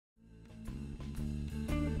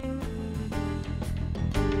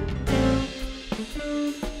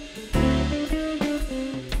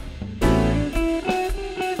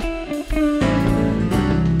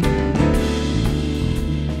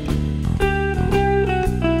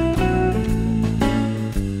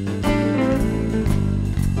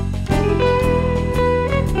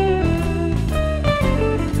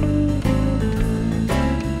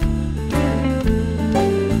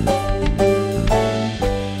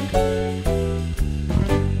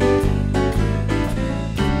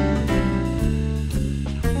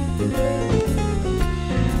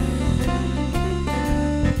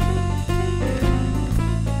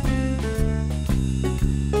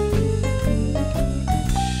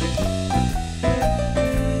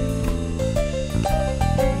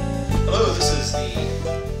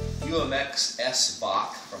UMX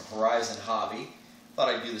SBACH from Horizon Hobby. Thought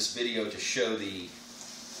I'd do this video to show the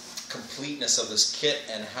completeness of this kit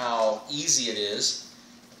and how easy it is,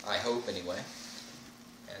 I hope anyway.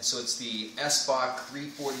 And so it's the SBACH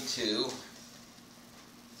 342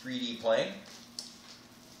 3D plane.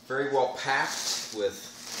 Very well packed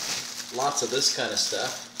with lots of this kind of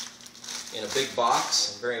stuff in a big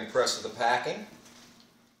box. I'm very impressed with the packing.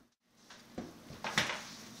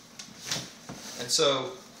 And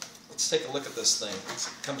so let's take a look at this thing. It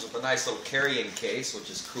comes with a nice little carrying case, which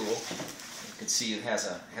is cool. You can see it has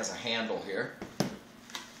a handle here.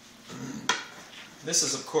 This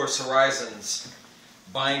is, of course, Horizon's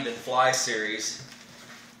Bind and Fly series,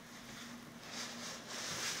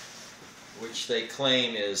 which they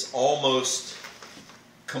claim is almost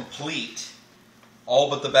complete, all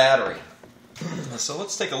but the battery. So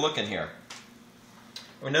let's take a look in here.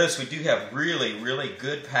 We notice we do have really, really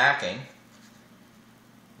good packing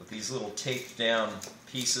with these little taped down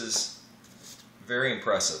pieces. Very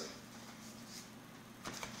impressive.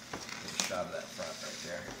 Get a shot of that front right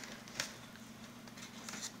there.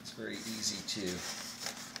 It's very easy to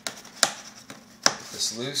get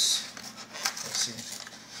this loose. Let's see.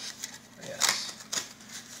 Yes.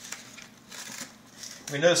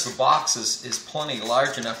 We notice the box is plenty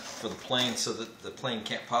large enough for the plane so that the plane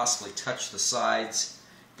can't possibly touch the sides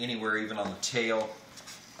anywhere, even on the tail.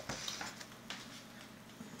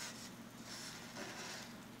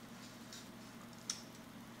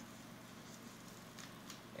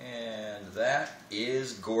 And that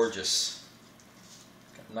is gorgeous.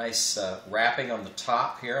 Got nice wrapping on the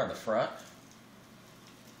top here on the front.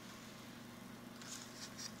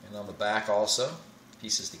 And on the back also.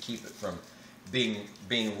 Pieces to keep it from being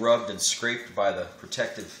rubbed and scraped by the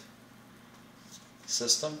protective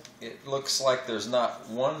system. It looks like there's not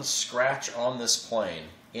one scratch on this plane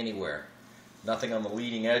anywhere. Nothing on the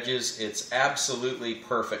leading edges. It's absolutely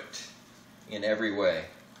perfect in every way.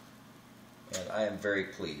 And I am very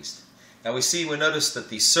pleased. Now we notice that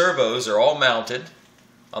the servos are all mounted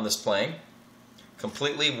on this plane.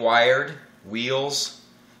 Completely wired, wheels,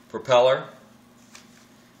 propeller,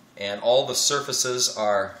 and all the surfaces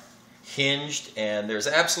are hinged, and there's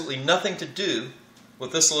absolutely nothing to do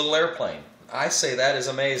with this little airplane. I say that is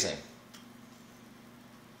amazing.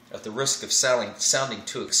 At the risk of sounding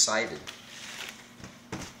too excited.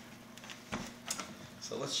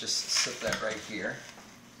 So let's just set that right here.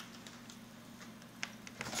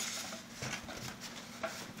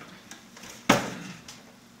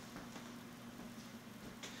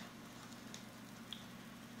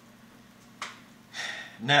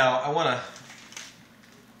 Now, I want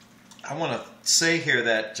to say here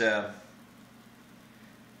that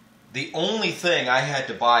the only thing I had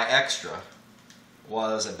to buy extra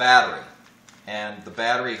was a battery. And the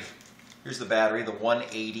battery, here's the battery, the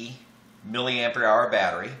 180 milliampere hour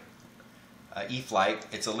battery, E-Flight.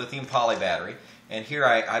 It's a lithium poly battery. And here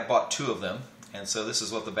I bought two of them. And so this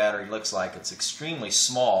is what the battery looks like. It's extremely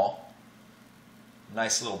small.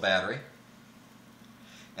 Nice little battery.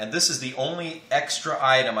 And this is the only extra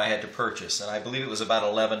item I had to purchase, and I believe it was about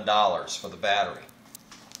 $11 for the battery.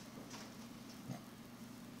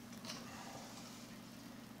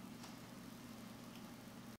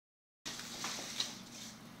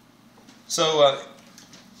 So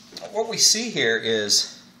what we see here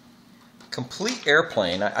is complete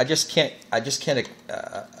airplane. I just can't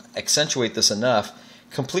accentuate this enough.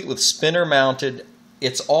 Complete with spinner mounted.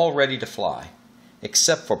 It's all ready to fly,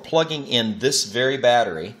 except for plugging in this very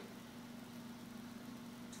battery,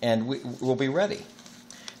 and we'll be ready.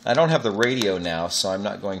 I don't have the radio now, so I'm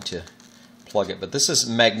not going to plug it, but this is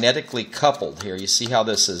magnetically coupled here. You see how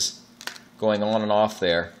this is going on and off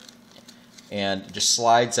there, and it just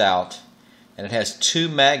slides out, and it has two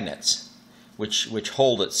magnets which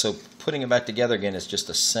hold it, so putting it back together again is just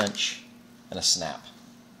a cinch and a snap.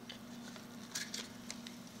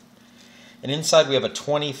 And inside we have a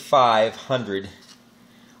 2500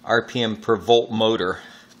 RPM per volt motor.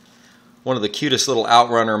 One of the cutest little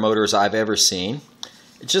outrunner motors I've ever seen.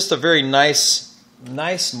 It's just a very nice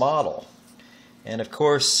model. And of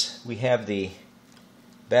course we have the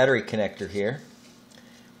battery connector here,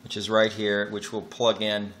 which is right here, which will plug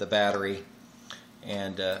in the battery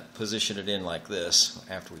and position it in like this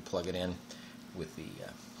after we plug it in with the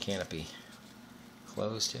canopy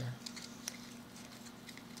closed here.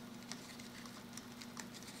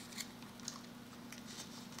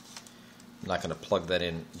 I'm not going to plug that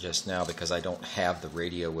in just now because I don't have the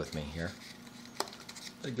radio with me here.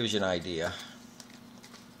 But it gives you an idea.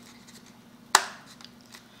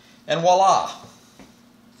 And voila!